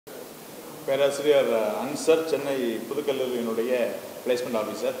பேராசிரியர் answer Chennai புதுக்கல்லூரியினுடைய placement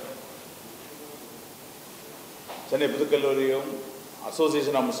officer. Chennai புதுக்கல்லூரியும்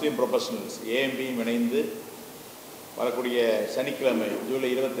association of Muslim professionals ஏஎம்பியும் இணைந்து வரக்கூடிய சனிக்கிழமை ஜூலை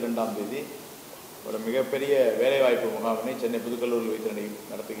 22ஆம் தேதி ஒரு மிகப்பெரிய வேலைவாய்ப்பு முகாமினை சென்னை புதுக்கல்லூரியில் வைத்து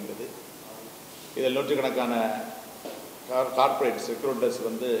நடத்துகின்றது. இதில் நூற்றுக்கணக்கான கார்ப்பரேட்ஸ் ரெக்ரூட்டர்ஸ்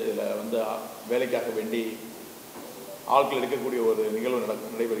இதில் வேலைக்காக வேண்டி ஆட்கள் எடுக்கக்கூடிய ஒரு நிகழ்வு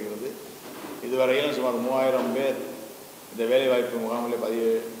நடைபெறுகிறது. இதுவரையிலும் சுமார் 3000 பேர் இந்த வேலைவாய்ப்பு முகாமில்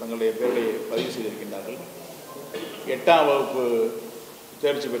தங்களுடைய பேரை பதிவு செய்திருக்கின்றார்கள். 8ஆம் வகுப்பு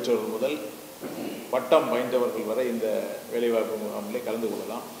தேர்ச்சி பெற்றவர்கள் முதல் பட்டம் பயின்றவர்கள் வரை இந்த வேலைவாய்ப்பு முகாமில் கலந்து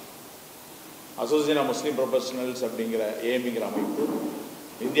கொள்ளலாம். அசோசியேஷன் ஆஃப் முஸ்லீம் ப்ரொஃபஷனல்ஸ் அப்படிங்கிற ஏஎம்பிங்கிற அமைப்பு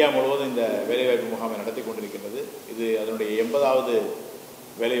இந்தியா முழுவதும் இந்த வேலைவாய்ப்பு முகாமை நடத்தி கொண்டிருக்கின்றது. இது அதனுடைய 80வது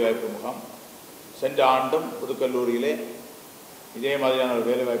வேலைவாய்ப்பு முகாம். சென்ற ஆண்டும் புதுக்கல்லூரியிலே இதே மாதிரியான ஒரு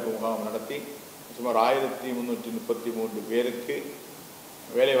வேலைவாய்ப்பு முகாம் நடத்தி சுமார் 1333 பேருக்கு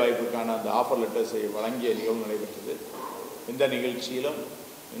வேலைவாய்ப்புக்கான அந்த ஆஃபர் லெட்டர்ஸை வழங்கிய நிகழ்வு நடைபெற்றது. இந்த நிகழ்ச்சியிலும்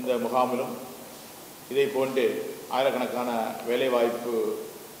இந்த முகாமிலும் இதை போன்று ஆயிரக்கணக்கான வேலைவாய்ப்பு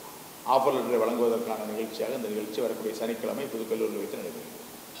ஆஃபர் லெட்டரை வழங்குவதற்கான நிகழ்ச்சியாக இந்த நிகழ்ச்சி வரக்கூடிய சனிக்கிழமை புதுக்கல்லூரில் வைத்து நடைபெறுகிறது.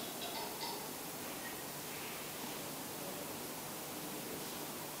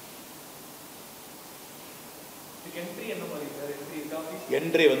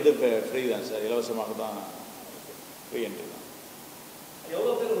 என்ட்ரி ஃப்ரீ தான் சார், இலவசமாக தான், ஃப்ரீ என்ட்ரி தான்.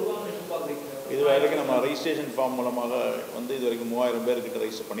 இது வரைக்கும் நம்ம ரெஜிஸ்ட்ரேஷன் ஃபார்ம் மூலமாக இது வரைக்கும் 3000 பேர்கிட்ட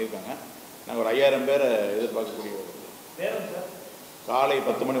ரெஜிஸ்டர் பண்ணியிருக்காங்க. நாங்கள் ஒரு 5000 பேரை எதிர்பார்க்கக்கூடிய காலை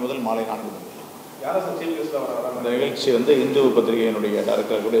 10 மணி முதல் மாலை 4 மணி. இந்த நிகழ்ச்சி இந்து பத்திரிகையினுடைய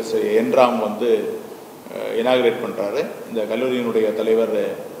டைரக்டர் கூட என்ராம் இனாகிரேட் பண்ணுறாரு. இந்த கல்லூரியினுடைய தலைவர்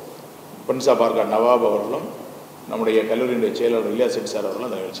பன்சா பார்கா நவாப் அவர்களும் நம்முடைய கல்லூரியினுடைய செயலாளர் இல்லியா செட் சார் அவர்களும்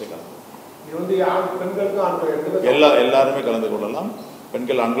அந்த நிகழ்ச்சியை எல்லாருமே கலந்து கொள்ளலாம்.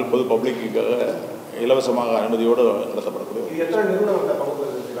 பெண்கள் ஆண்கள் பொது பப்ளிக்காக இலவசமாக அனுமதியோடு நடத்தப்படக்கூடிய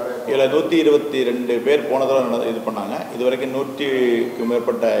இதில் 122 பேர் போன தடவை இது பண்ணாங்க. இது வரைக்கும் 100க்கும்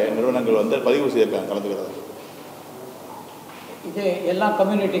மேற்பட்ட நிறுவனங்கள் பதிவு செய்திருக்காங்க கலந்துக்கிறது. இது எல்லா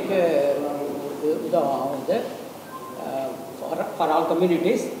கம்யூனிட்டிக்கு இதாகுது, ஃபார் ஆல்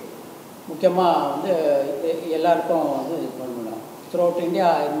கம்யூனிட்டிஸ். முக்கியமாக எல்லாருக்கும் இது பண்ணணும். த்ரூ அவுட் இந்தியா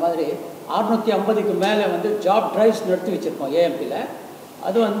இது மாதிரி 650க்கு மேலே ஜாப் ட்ரைவ்ஸ் நடத்தி வச்சுருக்கோம் ஏஎம்பியில்.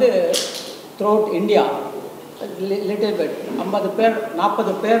 அது through out India little bed 50 பேர்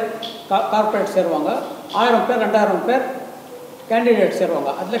 40 பேர் கார்ப்பரேட் சேருவாங்க, 1000 பேர் 2000 பேர் கேண்டிடேட்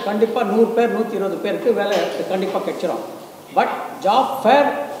சேருவாங்க. அதில் கண்டிப்பாக 100 பேர் 120 பேருக்கு வேலை கண்டிப்பாக கிடைச்சிடும். பட் ஜாப் ஃபேர்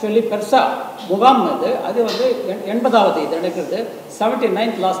சொல்லி பெருசாக முகாம் அது 80வது இது நடக்கிறது.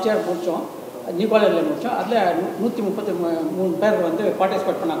 79th லாஸ்ட் இயர் முடித்தோம், நியூ காலேஜில் முடித்தோம். அதில் 133 பேர்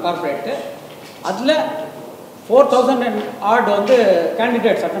பார்ட்டிசிபேட் பண்ணாங்க கார்ப்பரேட்டு. அதில் 4000 ஆட்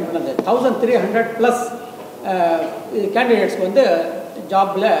கேண்டிடேட்ஸ் அட்டன் பண்ணது. 1300+ கேண்டிடேட்ஸ்க்கு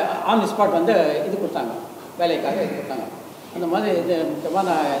ஜாப்பில் ஆன் தி ஸ்பாட் இது கொடுத்தாங்க, வேலைக்காக இது கொடுத்தாங்க. அந்த மாதிரி இது முக்கியமான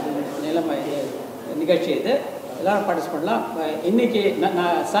நிலைமை நிகழ்ச்சி இது. எல்லோரும் பார்ட்டிசிபேட் பண்ணலாம். இன்றைக்கி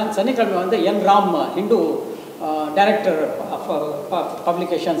சனிக்கிழமை என் Ram Hindu director of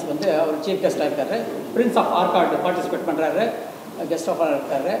publications our chief கெஸ்டாக இருக்கார். பிரின்ஸ் ஆஃப் ஆர்காட் பார்ட்டிசிபேட் பண்ணுறாரு, கெஸ்ட் ஆஃப் ஆனர்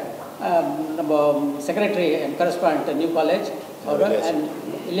இருக்கார். நம்ம secretary and correspondent new college our and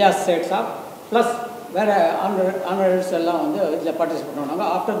Ilyas சேட்ஸா plus வேறு ஆனரர்ஸ் எல்லாம் இதில் பார்ட்டிசிபேட் பண்ணுவாங்க.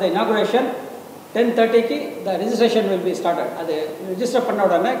 After the inauguration 10:30க்கு the registration will be started. அது ரிஜிஸ்டர் பண்ண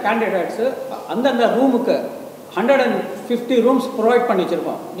உடனே கேண்டிடேட்ஸு அந்தந்த ரூமுக்கு 150 ரூம்ஸ் ப்ரொவைட் பண்ணி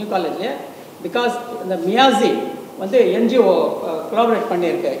வச்சுருக்கோம் நியூ காலேஜ்லேயே. பிகாஸ் இந்த மியாசி என்ஜிஓ கொலாபரேட்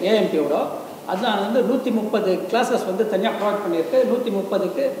பண்ணியிருக்கு ஏஎம்பியோட. அதனால் 130 கிளாஸஸ் தனியாக ப்ரொவைட் பண்ணியிருக்கு.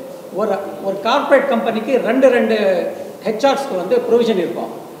 130க்கு ஒரு கார்ப்பரேட் கம்பெனிக்கு 2 ஹெச்ஆர்ஸ்க்கு ப்ரொவிஷன்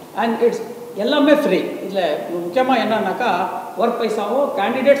இருக்கும். அண்ட் இட்ஸ் எல்லாமே ஃப்ரீ. இதில் முக்கியமாக என்னன்னாக்கா ஒர்க் பைசாவோ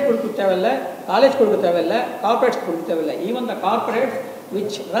கேண்டிடேட்ஸ் கொடுக்க தேவையில்லை, காலேஜ் கொடுக்க தேவையில்லை, கார்ப்பரேட்ஸ் கொடுக்க தேவையில்லை. Even the corporates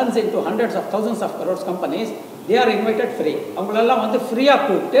which runs into hundreds of thousands of crores companies, they are invited free. அவங்களெல்லாம் ஃப்ரீயாக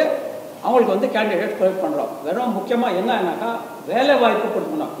கூப்பிட்டு அவங்களுக்கு கேண்டிடேட் ப்ரொவைட் பண்ணுறோம். வெறும் முக்கியமாக என்னன்னாக்கா வேலை வாய்ப்பு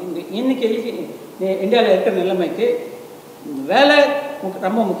கொடுக்கணும். இன்றைக்கி இந்தியாவில் இருக்கிற நிலைமைக்கு வேலை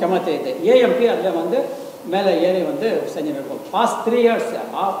ரொம்ப முக்கியமாக தெரியுது. ஏஎம்பி அதில் மேலே ஏறி செஞ்சுட்டு இருக்கோம். பாஸ்ட் 3 இயர்ஸ்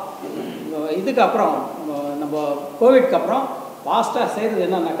இதுக்கு அப்புறம் நம்ம கோவிட்க்கு அப்புறம் ஃபாஸ்ட்டாக செய்கிறது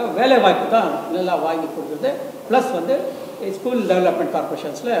என்னன்னாக்கா வேலை வாய்ப்பு தான் நல்லா வாங்கி கொடுக்குறது. ப்ளஸ் ஸ்கூல் டெவலப்மெண்ட்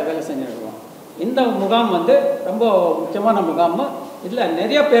கார்பரேஷன்ஸில் வேலை செஞ்சுருக்கோம். இந்த முகாம் ரொம்ப முக்கியமான முகாம். இதில்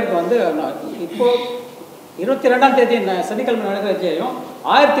நிறைய பேருக்கு இப்போது 22ஆம் தேதி சனிக்கிழமை நடக்கிறதையும்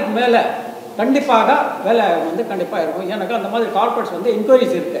 1000க்கு மேலே கண்டிப்பாக வேலை கண்டிப்பாக இருக்கும். ஏன்னாக்கா அந்த மாதிரி கார்ப்பரேட்ஸ்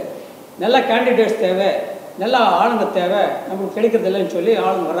என்கொயரிஸ் இருக்குது. நல்ல கேண்டிடேட்ஸ் தேவை, நல்ல ஆளுங்க தேவை, நமக்கு கிடைக்கிறது இல்லைன்னு சொல்லி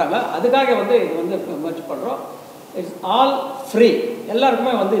ஆளுங்க வர்றாங்க. அதுக்காக வந்து இது வந்து முயற்சி பண்ணுறோம். இட்ஸ் ஆல் ஃப்ரீ,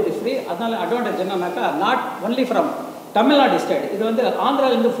 எல்லாருக்குமே வந்து இது ஃப்ரீ. அதனால அட்வான்டேஜ் என்னன்னாக்கா, not only from Tamil Nadu state, இது வந்து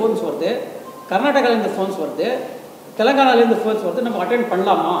ஆந்திராவிலேருந்து ஃபோன்ஸ் வருது, கர்நாடகாவிலேருந்து ஃபோன்ஸ் வருது, தெலுங்கானாலேருந்து ஃபோன்ஸ் வருது, நம்ம அட்டென்ட்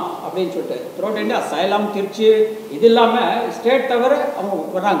பண்ணலாமா அப்படின்னு சொல்லிட்டு. த்ரூஅவுட் இந்தியா சேலம், திருச்சி, இது இல்லாமல் ஸ்டேட் தவிர அவங்க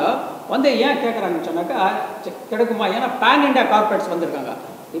வர்றாங்க. வந்து ஏன் கேட்குறாங்கன்னு சொன்னாக்கா, கிடைக்குமா? ஏன்னா பேன் இண்டியா கார்பரேட்ஸ் வந்திருக்காங்க.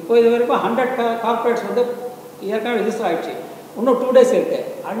 இப்போ இது வரைக்கும் 100 கார்பரேட்ஸ் வந்து ஏற்கனவே ரிஜிஸ்டர் ஆகிடுச்சு. இன்னும் 2 days இருக்குது.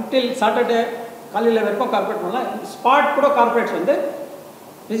 அன்டில் சாட்டர்டே காலையில் வரைக்கும் கார்பரேட் பண்ணலாம். ஸ்பாட் கூட கார்பரேட்ஸ் வந்து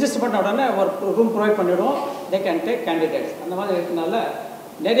ரிஜிஸ்டர் பண்ண உடனே ஒரு ரூம் ப்ரொவைட் பண்ணிவிடுவோம். They can take candidates. அந்த மாதிரி இருக்கிறதுனால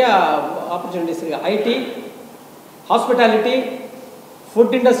நிறையா ஆப்பர்ச்சுனிட்டிஸ் இருக்குது. ஐடி, ஹாஸ்பிட்டாலிட்டி,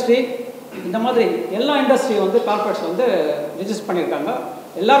 ஃபுட் இண்டஸ்ட்ரி, இந்த மாதிரி எல்லா இண்டஸ்ட்ரியும் வந்து கார்பரேட்ஸ் வந்து ரிஜிஸ்டர் பண்ணியிருக்காங்க.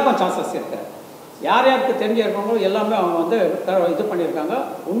 எல்லாருக்கும் சான்சஸ் இருக்குது. யார் யாருக்கு தெரிஞ்சு இருக்காங்களோ எல்லாமே அவங்க வந்து இது பண்ணியிருக்காங்க.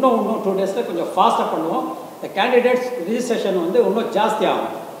 இன்னும் 2 days கொஞ்சம் ஃபாஸ்ட்டாக பண்ணுவோம். இந்த கேண்டிடேட்ஸ் ரிஜிஸ்ட்ரேஷன் வந்து இன்னும் ஜாஸ்தி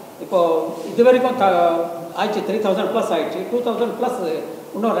ஆகும். இப்போது இது வரைக்கும் ஆயிடுச்சு 3000+ ஆகிடுச்சு. 2000+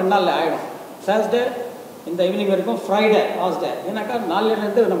 இன்னும் 2 நாளில் ஆகிடும். தேர்ஸ்டே இந்த ஈவினிங் வரைக்கும், ஃப்ரைடே லாஸ்ட் டே. ஏன்னாக்கா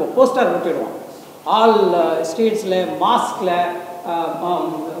நாளிலேருந்து நம்ம போஸ்டர் ஒட்டிடுவோம். ஆல் ஸ்ட்ரீட்ஸில், மாஸ்கில்,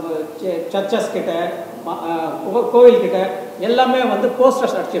 சர்ச்சஸ் கிட்ட, கோவில்கிட்ட எல்லாமே வந்து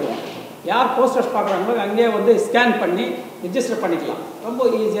போஸ்டர்ஸ் அடிச்சிடுவோம். யார் போஸ்டர்ஸ் பார்க்குறாங்களோ அங்கேயே வந்து ஸ்கேன் பண்ணி ரிஜிஸ்டர் பண்ணிக்கலாம். ரொம்ப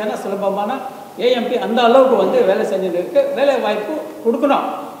ஈஸியான சுலபமான ஏஎம்பி அந்த அளவுக்கு வந்து வேலை செஞ்சுட்டு இருக்கு. வேலை வாய்ப்பு கொடுக்கணும்,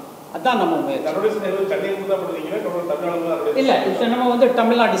 அதுதான் நம்ம இல்லை. இப்போ நம்ம வந்து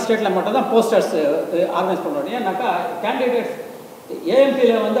தமிழ்நாடு ஸ்டேட்டில் மட்டும் தான் போஸ்டர்ஸ் ஆர்கனைஸ் பண்ணுறோம். ஏன்னாக்கா கேண்டிடேட்ஸ்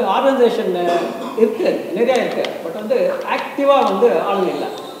ஏஎம்பியில் வந்து ஆர்கனைசேஷன் இருக்குது, நிறையா இருக்குது. பட் வந்து ஆக்டிவாக வந்து ஆளுங்க இல்லை.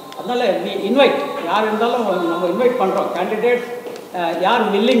 அதனால் இன்வைட் யார் இருந்தாலும் நம்ம இன்வைட் பண்ணுறோம். கேண்டிடேட்ஸ் யார்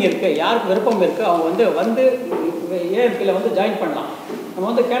வில்லிங் இருக்குது, யாருக்கு விருப்பம் இருக்குது, அவங்க வந்து ஏஎம்பியில் வந்து ஜாயின் பண்ணலாம். நம்ம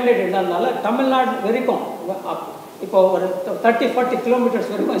வந்து கேண்டிடேட் இருந்ததுனால தமிழ்நாடு வரைக்கும் இப்போ ஒரு 30-40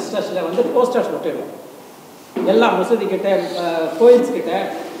 கிலோமீட்டர்ஸ் வரைக்கும் இன்ஸ்டர்ஸில் வந்து போஸ்டர்ஸ் ஒட்டிடுவோம். எல்லா மசூதிக்கிட்ட, கோயில்ஸ்கிட்ட,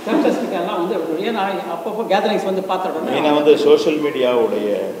 சர்ச்சஸ்கிட்ட எல்லாம் வந்து ஏன்னா அப்பப்போ கேதரிங்ஸ் வந்து பார்த்துட்டோம். ஏன்னா வந்து சோஷியல் மீடியாவுடைய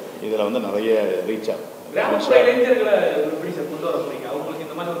இதில் வந்து நிறைய ரீச் ஆகும். இளைஞர்களை எப்படி சார் கொண்டு வர போறீங்க? அவங்களுக்கு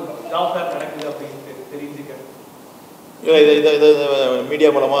இந்த மாதிரி ஒரு ஜாப் ஃபேர் நடக்குது அப்படின்னு தெரிஞ்சுக்க இது மீடியா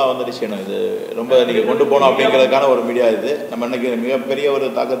மூலமாக வந்து செய்யணும். இது ரொம்ப நீங்கள் கொண்டு போகணும் அப்படிங்கிறதுக்கான ஒரு மீடியா இது. நம்ம இன்றைக்கி மிகப்பெரிய ஒரு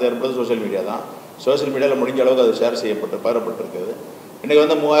தாக்கத்தை ஏற்படுறது சோஷியல் மீடியா தான். சோஷியல் மீடியாவில் முடிஞ்ச அளவுக்கு அது ஷேர் பகிரப்பட்டிருக்குது. இன்றைக்கி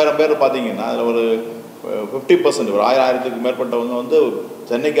வந்து 3000 பேர் பார்த்தீங்கன்னா அதில் ஒரு 50%, ஒரு 1000-1000க்கு மேற்பட்டவங்க வந்து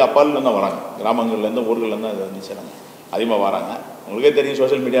சென்னைக்கு அப்பாலில் தான் வராங்க. கிராமங்கள்லேருந்து, ஊர்கள்லேருந்து அது வந்து செய்கிறாங்க, அதிகமாக வராங்க. உங்களுக்கே தெரியும்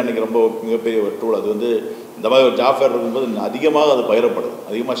சோஷியல் மீடியா இன்றைக்கி ரொம்ப மிகப்பெரிய ஒரு டூல். அது வந்து இந்த மாதிரி ஒரு ஜாப் ஃபேர் இருக்கும்போது அதிகமாக அது பகிரப்படுது,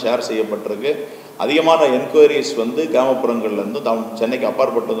 அதிகமாக ஷேர் செய்யப்பட்டிருக்கு. அதிகமான என்கொயரிஸ் வந்து கிராமப்புறங்கள்லேருந்து சென்னைக்கு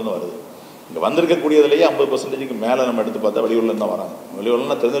அப்பாற்பட்டதுன்னு வருது. இங்கே வந்திருக்கக்கூடியதுலேயே 50%க்கு மேலே நம்ம எடுத்து பார்த்தா வெளியூர்லேருந்து தான் வராங்க.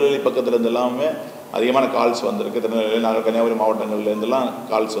 வெளியூர்லாம் திருநெல்வேலி பக்கத்துலேருந்து எல்லாமே அதிகமான கால்ஸ் வந்திருக்கு. திருநெல்வேலி, கன்னியாகுமரி மாவட்டங்கள்லேருந்துலாம்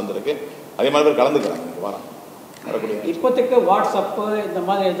கால்ஸ் வந்திருக்கு. அதிகமான பேர் கலந்துக்கிறாங்க, இங்கே வராங்க. வரக்கூடிய இப்போதைக்கு வாட்ஸ்அப்பு இந்த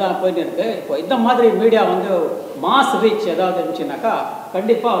மாதிரி தான் போயிட்டு இருக்குது. இப்போ இந்த மாதிரி மீடியா வந்து மாஸ் ரீச் ஏதாவது இருந்துச்சுனாக்கா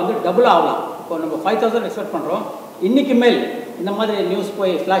கண்டிப்பாக வந்து டபுள் ஆகலாம். இப்போ நம்ம 5000 எக்ஸ்பெக்ட் பண்ணுறோம். இன்றைக்கு மேல் இந்த மாதிரி நியூஸ்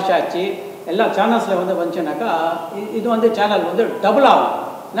போய் ஃப்ளாஷ் ஆச்சு, எல்லா சேனல்ஸில் வந்து வந்துச்சுனாக்கா இது வந்து சேனல் வந்து டபுள் ஆகும்.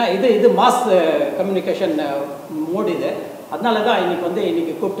 ஏன்னா இது மாஸ் கம்யூனிகேஷன் மோட் இது. அதனால தான்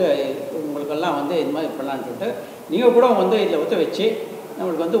இன்றைக்கி கூப்பிட்டு உங்களுக்கெல்லாம் வந்து இது மாதிரி பண்ணலான்னு சொல்லிட்டு நீங்கள் கூட வந்து இதில் ஒத்து வச்சு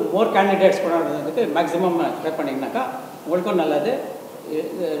நம்மளுக்கு வந்து மோர் கேண்டிடேட்ஸ் கொண்டாடுறதுக்கு மேக்ஸிமம் ட்ரை பண்ணிங்கனாக்கா உங்களுக்கும் நல்லது,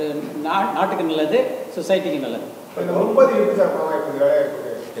 நாட்டுக்கு நல்லது, சொசைட்டிக்கு நல்லது.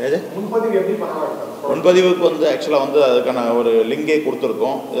 முன்பதிவுக்கு வந்து ஆக்சுவலாக வந்து அதுக்கான ஒரு லிங்கே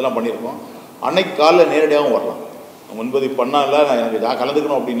கொடுத்துருக்கோம், இதெல்லாம் பண்ணியிருக்கோம். அன்னைக்கு காலையில் நேரடியாகவும் வரலாம். முன்பதிவு பண்ணால எனக்கு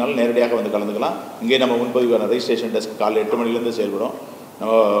கலந்துக்கணும் அப்படின்னாலும் நேரடியாக வந்து கலந்துக்கலாம். இங்கே நம்ம முன்பதிவான ரெஜிஸ்ட்ரேஷன் டெஸ்க் காலையில் 8 மணிலேருந்து செயல்படும்.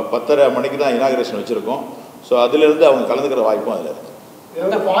 நம்ம 10:30 மணிக்கு தான் இனாகிரேஷன் வச்சுருக்கோம். ஸோ அதிலிருந்து அவங்க கலந்துக்கிற வாய்ப்பும் அதில் இருக்குது.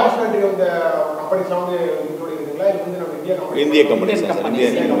 இந்திய கம்பெனிஸ் சார்,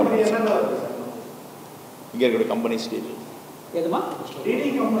 இந்திய கம்பெனிஸ் இங்கே இருக்கிற கம்பெனிஸ் டீட்டெயில் எதுமா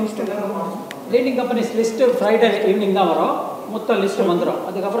leading companies list Friday evening தான் வரும். மொத்த லிஸ்ட்டு வந்துடும்.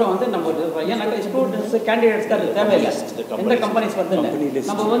 அதுக்கப்புறம் வந்து நம்ம ஏன்னா ஸ்டூடெண்ட்ஸ் கேண்டிடேட்ஸ்க்கு அது தேவையில்லை. எந்த கம்பெனிஸ் வந்து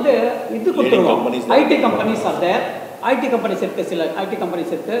நம்ம வந்து இது கொடுத்துருவோம். IT companies are IT companies இருக்குது, சில ஐடி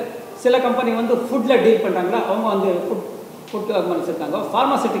கம்பெனிஸ் இருக்குது. சில கம்பெனி வந்து ஃபுட்டில் டீல் பண்ணுறாங்களா, அவங்க வந்து ஃபுட் கம்பெனிஸ் இருக்காங்க.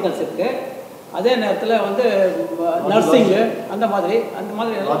 ஃபார்மாசிட்டிக்கல்ஸ் இருக்குது. அதே நேரத்தில் வந்து நர்சிங்கு அந்த மாதிரி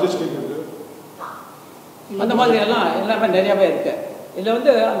எல்லாம் எல்லாமே நிறையாவே இருக்குது. இதில்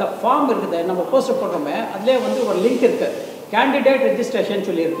வந்து அந்த ஃபார்ம் இருக்குது, நம்ம போஸ்டர் போடுறோமே, அதிலே வந்து ஒரு லிங்க் இருக்குது, கேண்டிடேட் ரெஜிஸ்ட்ரேஷன்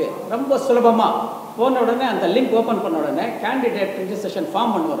சொல்லியிருக்கு. ரொம்ப சுலபமாக போன உடனே அந்த லிங்க் ஓப்பன் பண்ண உடனே கேண்டிடேட் ரெஜிஸ்ட்ரேஷன்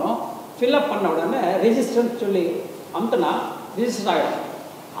ஃபார்ம் ஒன்று வரும். ஃபில்அப் பண்ண உடனே ரெஜிஸ்டர்னு சொல்லி அமுத்துனா ரிஜிஸ்டர் ஆகிடும்.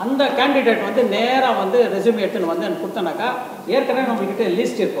 அந்த கேண்டிடேட் வந்து நேராக வந்து ரெஸ்யூம் எடுத்துன்னு வந்து எனக்கு கொடுத்தனாக்கா ஏற்கனவே நம்மகிட்ட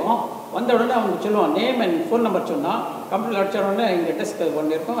லிஸ்ட் இருக்கும். வந்த உடனே அவங்க சொல்லுவாங்க நேம் அண்ட் ஃபோன் நம்பர் சொன்னால் கம்ப்யூட்டர் அடிச்ச உடனே இங்கே டெஸ்க்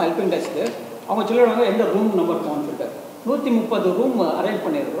ஒன்று இருக்கும், ஹெல்பிங் டெஸ்க்கு. அவங்க சொல்லுவாங்க எந்த ரூம் நம்பர் போகணும்னு சொல்லிட்டு 130 ரூம் அரேஞ்ச்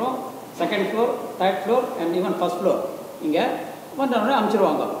பண்ணியிருக்கிறோம். 2nd floor, 3rd floor and even 1st floor. இங்கே வந்த உடனே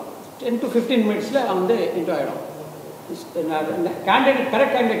அனுப்பிச்சிடுவாங்க. 10 to 15 மினிட்ஸில் வந்து இன்ட்ரோ ஆகிடும். Candidate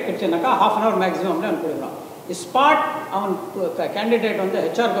correct candidate கிடச்சுனாக்கா 1/2 hour maximum வந்து அனுப்பிடுவோம். ஸ்பாட் அவன் கேண்டிடேட் வந்து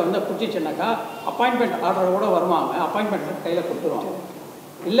ஹெச்ஆருக்கு வந்து பிடிச்சிச்சுனாக்கா அப்பாயின்மெண்ட் ஆர்டரோட வருவாங்க. அப்பாயின்மெண்ட் கையில் கொடுத்துருவாங்க.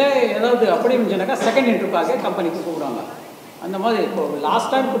 இல்லை ஏதாவது அப்படி இருந்துச்சுனாக்கா செகண்ட் இன்டர்வியூக்காக கம்பெனிக்கு கூப்பிடுவாங்க. அந்த மாதிரி இப்போ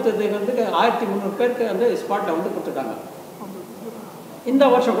லாஸ்ட் டைம் கொடுத்ததுக்கு வந்து 1300 பேருக்கு வந்து ஸ்பாட்டில் வந்து கொடுத்துட்டாங்க. இந்த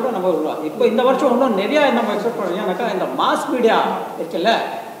வருஷம் கூட நம்ம வருவோம். இப்போ இந்த வருஷம் இன்னும் நிறையா நம்ம எக்ஸ்பெக்ட் பண்ணுறோம். ஏன்னாக்கா இந்த மாஸ் மீடியா இருக்குல்ல,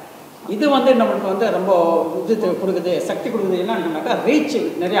 இது வந்து நம்மளுக்கு வந்து ரொம்ப இது கொடுக்குது, சக்தி கொடுக்குது. என்னன்னாக்கா ரீச்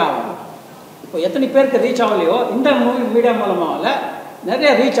நிறையா ஆகும். இப்போ எத்தனை பேருக்கு ரீச் ஆகலையோ இந்த மீடியா மூலமாக நிறைய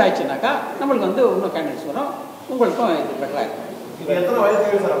ரீச் ஆயிடுச்சுனாக்கா நம்மளுக்கு வந்து இன்னும் கேண்டிடேட்ஸ் வரும், உங்களுக்கும் இது பெட்டராக இருக்கும்.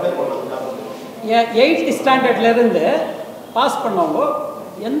 8th ஸ்டாண்டர்ட்லேருந்து பாஸ் பண்ணவங்க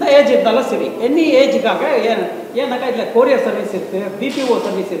எந்த ஏஜ் இருந்தாலும் சரி, எனி ஏஜுக்காக. ஏன்னாக்கா இதில் கொரியர் சர்வீஸ் இருக்குது, பிபிஓ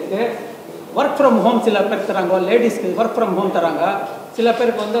சர்வீஸ் இருக்குது, ஒர்க் ஃப்ரம் ஹோம் சில பேர் தராங்க, லேடிஸ்க்கு ஒர்க் ஃப்ரம் ஹோம் தராங்க, சில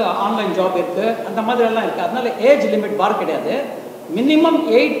பேருக்கு வந்து ஆன்லைன் ஜாப் இருக்குது, அந்த மாதிரியெல்லாம் இருக்குது. அதனால ஏஜ் லிமிட் பார் கிடையாது. மினிமம்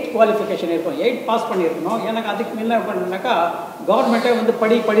 8 குவாலிஃபிகேஷன் இருக்கும், 8 பாஸ் பண்ணியிருக்கணும். எனக்கு அதுக்கு முன்ன பண்ணாக்கா கவர்மெண்ட்டே வந்து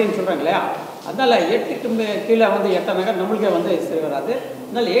படின்னு சொல்கிறாங்க இல்லையா, அதனால் 8க்கு கீழே வந்து எட்டனாக்கா நம்மளுக்கே வந்து சரி வராது.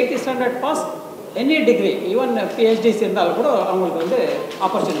 அதனால் 8th standard pass, any degree, even PhDs இருந்தாலும் கூட அவங்களுக்கு வந்து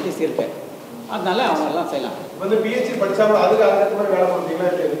ஆப்பர்ச்சுனிட்டிஸ் இருக்குது. அதனால அவங்க எல்லாம் செய்யலாம்.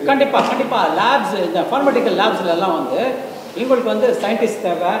 கண்டிப்பாக லேப்ஸ், இந்த ஃபார்மட்டிக்கல் லேப்ஸ்லாம் வந்து இவங்களுக்கு வந்து சயின்டிஸ்ட்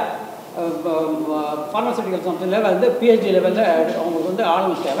தேவை, ஃபார்மசூட்டிக்கல் சம்திங்கில் வந்து பிஹெச்டி லெவலில் அவங்களுக்கு வந்து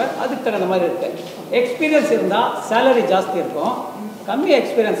ஆளுங்க தேவை. அதுக்கு தகுந்த மாதிரி இருக்குது. எக்ஸ்பீரியன்ஸ் இருந்தால் சேலரி ஜாஸ்தி இருக்கும். கம்மி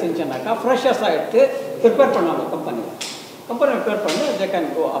எக்ஸ்பீரியன்ஸ் இருந்துச்சுன்னாக்கா ஃப்ரெஷர்ஸாக எடுத்து ப்ரிப்பேர் பண்ணுவாங்க கம்பெனி ப்ரிப்பேர் பண்ணி தே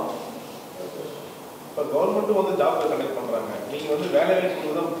கேன் கோ அப். இப்போ கவர்மெண்ட்டும் வந்து ஜாப் கனெக்ட் பண்ணுறாங்க, நீங்கள் வந்து வேலை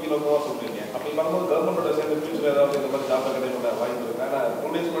வாய்ப்பு தான் முக்கியமாக சொல்கிறீங்க. அப்படி பண்ணும்போது கவர்மெண்டோட சேர்ந்து ஃபியூச்சர் ஏதாவது இந்த மாதிரி ஜாப் கனெக்ட் பண்ண வாய்ப்பு இருக்குது. ஆனால் 2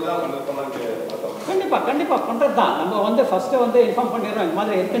 days மட்டும் தான் கனெக்ட் பண்ணாங்க. கண்டிப்பாக பண்ணுறது தான். நம்ம வந்து ஃபஸ்ட்டு வந்து இன்ஃபார்ம் பண்ணிடுறோம் இந்த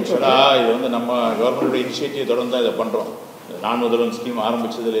மாதிரி இருக்குன்னு சொல்லி. இது வந்து நம்ம கவர்மெண்டோட இனிஷியேட்டிவ் தொடர்ந்து தான் இதை பண்ணுறோம். நான் முதல்வன் ஸ்கீம்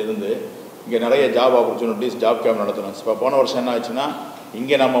ஆரம்பித்ததுலேருந்து இங்கே நிறைய ஜாப் ஆப்பர்ச்சுனிட்டிஸ், ஜாப் கேம்ப் நடத்தணும். இப்போ போன வருஷம் என்ன ஆச்சுன்னா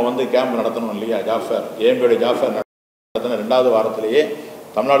இங்கே நம்ம வந்து கேம்ப் நடத்தணும் இல்லையா, ஜாப் ஃபேர், ஏஎம்பியோட ஜாப் ஃபேர் நடத்தின 2வது வாரத்திலேயே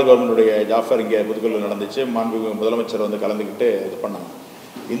தமிழ்நாடு கவர்மெண்ட்டுடைய ஜாப் ஃபேர் இங்கே புதுக்கோட்டையில் நடந்துச்சு. மாண்புமிகு முதலமைச்சர் வந்து கலந்துக்கிட்டு இது பண்ணாங்க.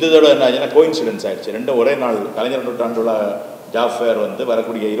 இந்த இதோட என்ன ஆச்சுன்னா கோயின்சிடென்ஸ் ஆகிடுச்சு. 2 ஒரே நாள். கலைஞர் நூற்றாண்டுள்ள ஜாப் ஃபேர் வந்து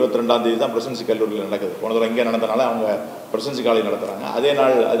வரக்கூடிய 22ஆம் தேதி தான் பிரசிடென்சி கல்லூரியில் நடக்குது. போன தடவை இங்கே நடந்தனால அவங்க பிரசிடென்சி காலேஜ் நடத்துகிறாங்க. அதே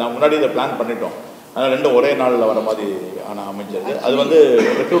நாள் அது நான் முன்னாடி இதை பிளான் பண்ணிட்டோம். அதனால் 2 ஒரே நாளில் வர மாதிரி ஆனால் அமைஞ்சது. அது வந்து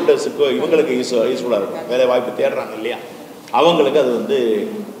ரெக்ரூட்டர்ஸுக்கு இவங்களுக்கு யூஸ்ஃபுல்லாக இருக்கும். வேலை வாய்ப்பு தேடுறாங்க இல்லையா, அவங்களுக்கு அது வந்து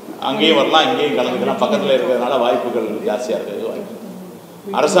அங்கேயும் வரலாம், இங்கேயும் கலந்துக்கலாம், பக்கத்தில் இருக்கிறதுனால வாய்ப்புகள் ஜாஸ்தியாக இருக்குது. வாய்ப்பு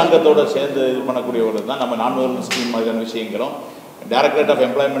அரசாங்கத்தோடு சேர்ந்து இது பண்ணக்கூடியவர்கள் தான் நம்ம நான் முதல்வன் ஸ்கீம் மாதிரியான விஷயங்களும். டைரக்டரேட் ஆஃப்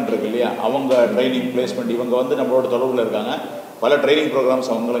எம்ப்ளாய்மெண்ட் இருக்கு இல்லையா, அவங்க ட்ரைனிங் பிளேஸ்மெண்ட் இவங்க வந்து நம்மளோட தொடர்பில் இருக்காங்க. பல ட்ரைனிங் ப்ரோக்ராம்ஸ்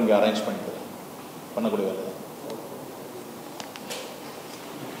அவங்களும் இங்கே அரேஞ்ச் பண்ணிட்டு பண்ணக்கூடிய வேலை.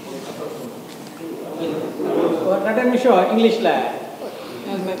 ரெண்டு நிமிஷம் இங்கிலீஷில்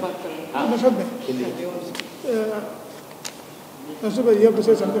you have to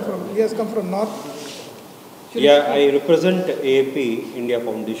say something from, he has come from north. Yeah, I represent AMP India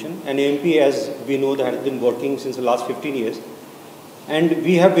Foundation, and AMP, as we know, that has been working since the last 15 years, and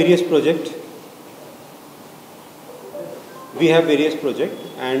we have various projects.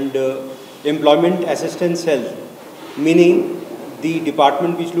 And employment assistance cell, meaning the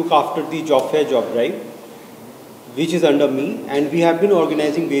department which look after the job fair, job drive, which is under me, and we have been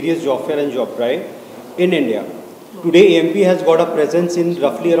organizing various job fair and job drive in India. Today AMP has got a presence in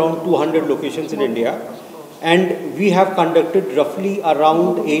roughly around 200 locations in India, and we have conducted roughly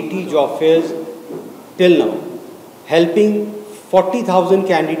around 80 job fairs till now, helping 40,000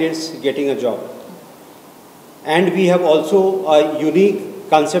 candidates getting a job. And we have also a unique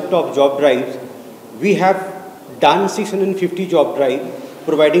concept of job drives. We have done 650 job drives,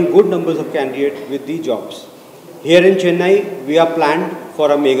 providing good numbers of candidates with the jobs. Here in Chennai, we are planned for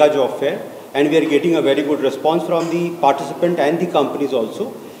a mega job fair, and we are getting a very good response from the participant and the companies also.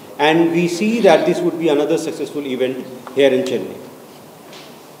 And we see that this would be another successful event here in Chennai.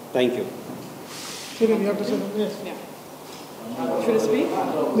 Thank you. Shirin, you have to say something. Yes. Yeah. Should I speak?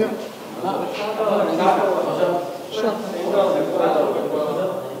 Yeah. Sure.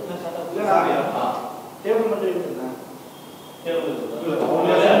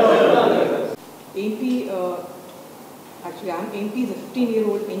 AP, actually I'm AP is a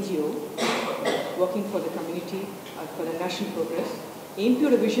 15-year-old NGO working for the community, for the national progress. AMP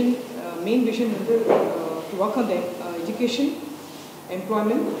vision, main vision is to work on the education,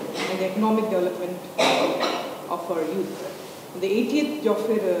 employment and the economic development of our youth. The 80th job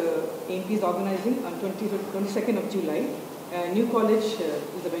fair AMP is organizing on 22nd of July. New college is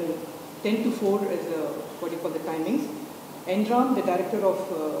the venue. 10 to 4 is what you call the timings. Enram, the director of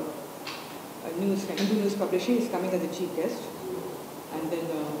Hindu News Publishing, is coming as a chief guest. And then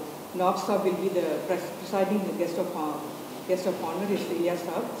Nawab Saab will be the presiding guest of honor, is Ilyas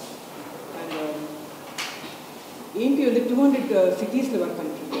Saab. And AMP in the 200 cities live our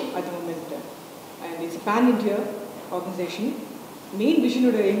country at the moment. And it's a pan-India organization. Main vision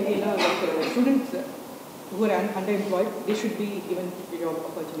of the AMP is like students who are underemployed, they should be given job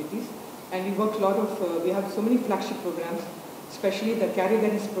opportunities. And we work a lot of, we have so many flagship programs, especially the career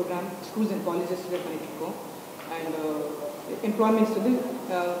guidance program, schools and colleges where go. And employment, so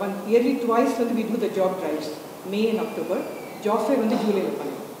one yearly twice we do the job drives, May and October. Job fair on the July.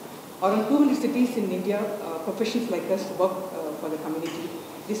 Around 200 cities in India, professionals like us work for the community.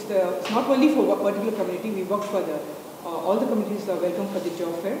 This it's not only for one particular community, we work for the all the communities are welcome for the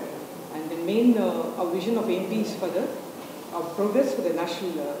job fair. And the main our vision of AMP is for the progress for the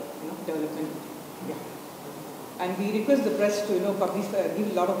national development. Yeah. And we request the press to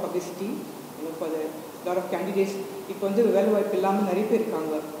give a lot of publicity for the lot of candidates. இப்போ வந்து வேலை வாய்ப்பு இல்லாமல் நிறைய பேர்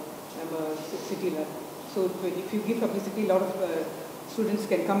இருக்காங்க நம்ம சிட்டியில். So if you give publicity, a lot of students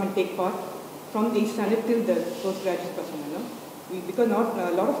can come and take part from the standard till the postgraduate person. Because not a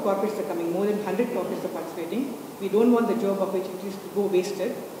lot of corporates are coming, more than 100 corporates are participating. We don't want the job opportunities to go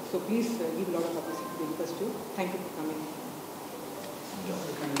wasted. So please give a lot of publicity to request to. Thank you for coming.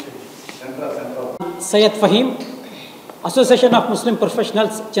 Syed Fahim, Association of Muslim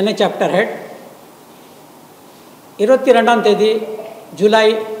Professionals, Chennai Chapter Head. 22ஆம் தேதி July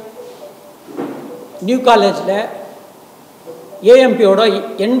new காலேஜில் ஏஎம்பியோட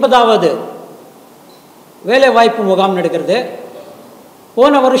 80வது வேலைவாய்ப்பு முகாம் நடக்கிறது.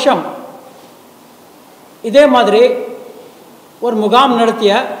 போன வருஷம் இதே மாதிரி ஒரு முகாம்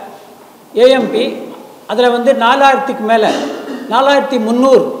நடத்திய ஏஎம்பி அதில் வந்து 4000க்கு மேலே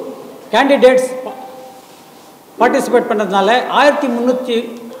 4300 கேண்டிடேட்ஸ் பார்ட்டிசிபேட் பண்ணுறதுனால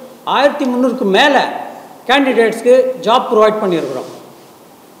 1300க்கு மேலே கேண்டிடேட்ஸ்க்கு ஜாப் ப்ரொவைட் பண்ணியிருக்கிறோம்.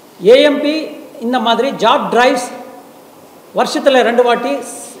 ஏஎம்பி இந்த மாதிரி ஜாப் டிரைவ்ஸ் வருஷத்தில் 2 வாட்டி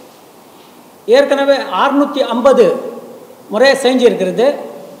ஏற்கனவே 650 முறை செஞ்சுருக்கிறது.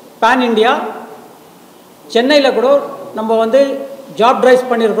 பேன் இண்டியா சென்னையில் கூட நம்ம வந்து ஜாப் டிரைவ்ஸ்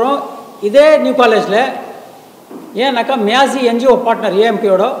பண்ணியிருக்கிறோம். இதே நியூ காலேஜில் ஏன்னாக்கா மியாசி என்ஜிஓ பார்ட்னர்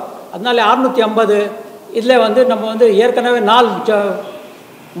ஏஎம்பியோட, அதனால 650 இதில் வந்து நம்ம வந்து ஏற்கனவே 4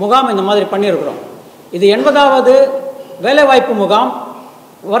 முகாம் இந்த மாதிரி பண்ணியிருக்கிறோம். இது 80வது வேலைவாய்ப்பு முகாம்.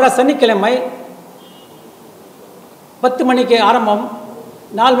 வர சனிக்கிழமை 10 மணிக்கு ஆரம்பம்,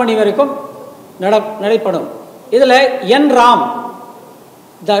 4 மணி வரைக்கும் நடைபெறும். இதில் என் Ram,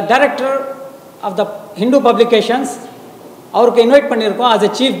 the director of the Hindu publications, அவருக்கு இன்வைட் பண்ணியிருக்கோம் ஆஸ்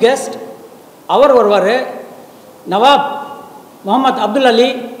எ சீஃப் கெஸ்ட். அவர் வருவார். நவாப் முகமது அப்துல் அலி,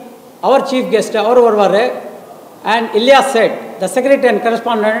 அவர் சீஃப் கெஸ்ட், அவர் வருவார். And Ilyas set, the secretary and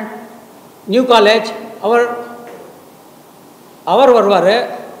correspondent new college, அவர் வருவார்.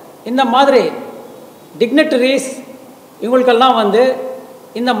 இந்த மாதிரி டிக்னிட்டரிஸ் இவங்களுக்கெல்லாம் வந்து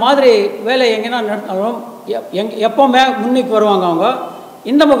இந்த மாதிரி வேலை எங்கன்னா நடத்தாலும் எப்போவுமே முன்னுக்கு வருவாங்க அவங்க.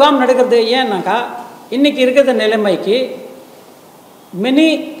 இந்த முகாம் நடக்கிறது ஏன்னாக்கா இன்றைக்கி இருக்கிற நிலைமைக்கு many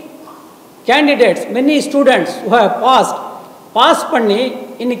candidates, many students who have pass பண்ணி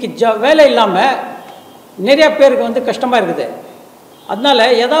இன்றைக்கி வேலை இல்லாமல் நிறையா பேருக்கு வந்து கஷ்டமாக இருக்குது. அதனால்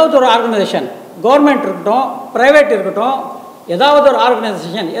ஏதாவது ஒரு ஆர்கனைசேஷன், கவர்மெண்ட் இருக்கட்டும், ப்ரைவேட் இருக்கட்டும், ஏதாவது ஒரு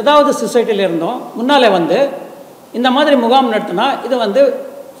ஆர்கனைசேஷன், ஏதாவது சொசைட்டியில் இருந்தோம் முன்னாலே வந்து இந்த மாதிரி முகாம் நடத்தினா இது வந்து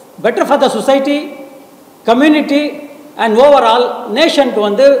better for the society, community and overall நேஷனுக்கு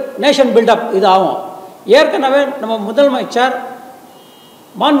வந்து நேஷன் பில்டப் இது ஆகும். ஏற்கனவே நம்ம முதலமைச்சர்,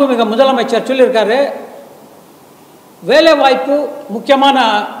 மாண்புமிகு முதலமைச்சர் சொல்லியிருக்காரு, வேலைவாய்ப்பு முக்கியமான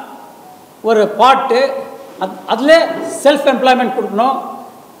ஒரு பாட்டு, அதில் செல்ஃப் எம்ப்ளாய்மெண்ட் கொடுக்கணும்,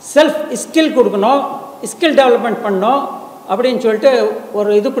 செல்ஃப் ஸ்கில் கொடுக்கணும், ஸ்கில் டெவலப்மெண்ட் பண்ணணும் அப்படின்னு சொல்லிட்டு ஒரு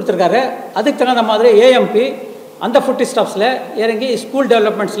இது கொடுத்துருக்காரு. அதுக்கு தகுந்த மாதிரி ஏஎம்பி அந்த ஃபுட் ஸ்டாப்ஸில் இறங்கி ஸ்கூல்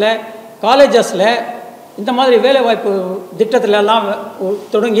டெவலப்மெண்ட்ஸில், காலேஜஸில் இந்த மாதிரி வேலைவாய்ப்பு திட்டத்திலெல்லாம்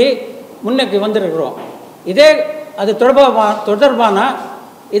தொடங்கி முன்னுக்கு வந்துருக்கிறோம். இதே அது தொடர்பான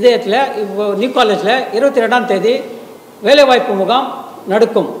இதயத்தில் இப்போ நியூ காலேஜில் 22ஆம் தேதி வேலைவாய்ப்பு முகாம்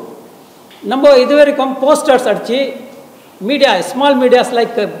நடக்கும். நம்ம இது வரைக்கும் போஸ்டர்ஸ் அடித்து media, small medias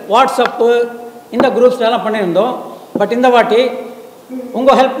like WhatsApp இந்த குரூப்ஸ்லாம் பண்ணியிருந்தோம். பட் இந்த வாட்டி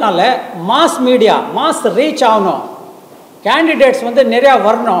உங்கள் ஹெல்ப்னால மாஸ் மீடியா, மாஸ் ரீச் ஆகணும், கேண்டிடேட்ஸ் வந்து நிறையா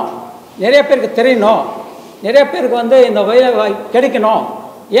வரணும், நிறைய பேருக்கு தெரியணும், நிறைய பேருக்கு வந்து இந்த வேலை கிடைக்கணும்.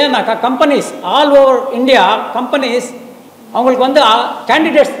 ஏன்னாக்கா companies all over India companies அவங்களுக்கு வந்து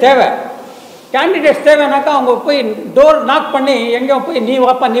கேண்டிடேட்ஸ் தேவை. கேண்டிடேட்ஸ் தேவைனாக்கா அவங்க போய் டோர் நாக் பண்ணி எங்கேயும் போய் நீ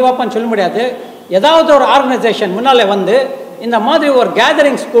வாப்பான்னு சொல்ல முடியாது. ஏதாவது ஒரு ஆர்கனைசேஷன் முன்னால் வந்து இந்த மாதிரி ஒரு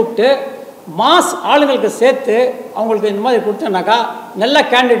கேதரிங்ஸ் கூப்பிட்டு மாஸ் ஆளுங்களுக்கு சேர்த்து அவங்களுக்கு இந்த மாதிரி கொடுத்தனாக்கா நல்ல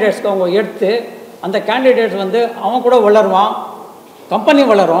கேண்டிடேட்ஸ்க்கு அவங்க எடுத்து அந்த கேண்டிடேட்ஸ் வந்து அவன் கூட வளருவான், கம்பெனி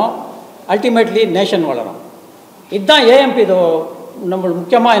வளரும், அல்டிமேட்லி நேஷன் வளரும். இதுதான் ஏஎம்பி. இது நம்மளுக்கு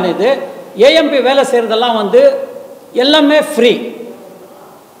முக்கியமான இது. ஏஎம்பி வேலை செய்கிறதெல்லாம் வந்து எல்லாமே ஃப்ரீ.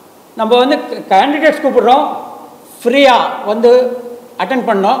 நம்ம வந்து கேண்டிடேட்ஸ் கூப்பிடுறோம், ஃப்ரீயாக வந்து அட்டென்ட்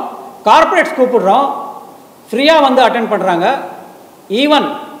பண்ணோம். கார்ப்பரேட்ஸ் கூப்பிடுறோம், ஃப்ரீயாக வந்து அட்டென்ட் பண்ணுறாங்க. ஈவன்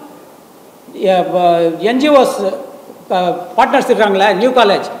என்ஜிஓஸ் பார்ட்னர்ஸ் இருக்காங்களே, நியூ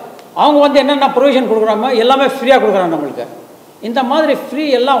காலேஜ், அவங்க வந்து என்னென்ன ப்ரொவிஷன் கொடுக்குறாங்க எல்லாமே ஃப்ரீயாக கொடுக்குறாங்க நம்மளுக்கு. இந்த மாதிரி ஃப்ரீ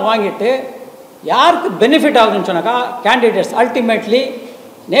எல்லாம் வாங்கிட்டு யாருக்கு பெனிஃபிட் ஆகுதுன்னு சொன்னாக்கா கேண்டிடேட்ஸ் அல்டிமேட்லி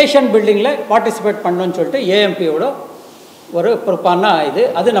நேஷன் பில்டிங்கில் பார்ட்டிசிபேட் பண்ணணும்னு சொல்லிட்டு ஏஎம்பியோட ஒரு பொறுப்பான இது.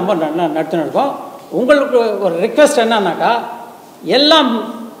 அது நம்ம நடத்தின்னு இருக்கோம். உங்களுக்கு ஒரு ரிக்வெஸ்ட் என்னன்னாக்கா எல்லாம்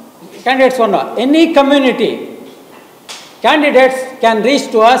கேண்டிடேட்ஸ் சொன்னோம், any community candidates can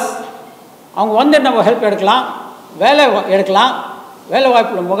reach to us. அவங்க வந்து நம்ம ஹெல்ப் எடுக்கலாம், வேலை எடுக்கலாம், வேலை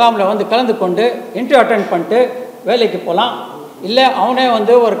வாய்ப்பு முகாமில் வந்து கலந்து கொண்டு இன்டர்வியூ அட்டென்ட் பண்ணிட்டு வேலைக்கு போகலாம். இல்லை அவனே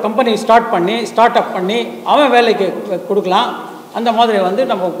வந்து ஒரு கம்பெனி ஸ்டார்ட் அப் பண்ணி அவன் வேலைக்கு கொடுக்கலாம். அந்த மாதிரி வந்து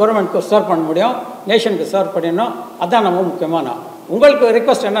நம்ம கவர்மெண்ட்க்கு சர்வ் பண்ண முடியும், நேஷனுக்கு சர்வ் பண்ணிடணும். அதுதான் நம்ம முக்கியமான. உங்களுக்கு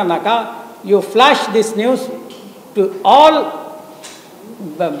ரிக்வெஸ்ட் என்னன்னாக்கா you flash this news to all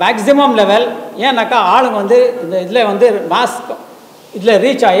maximum level. ஏன்னாக்கா ஆளுங்க வந்து இந்த இதில் வந்து மாஸ் இதில்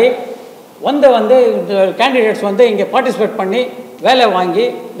ரீச் ஆகி வந்து இந்த கேண்டிடேட்ஸ் வந்து இங்கே பார்ட்டிசிபேட் பண்ணி வேலை வாங்கி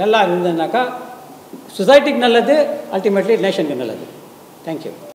நல்லா இருந்ததுனாக்கா சொசைட்டிக்கு நல்லது, அல்டிமேட்லி நேஷனுக்கு நல்லது. தேங்க்யூ.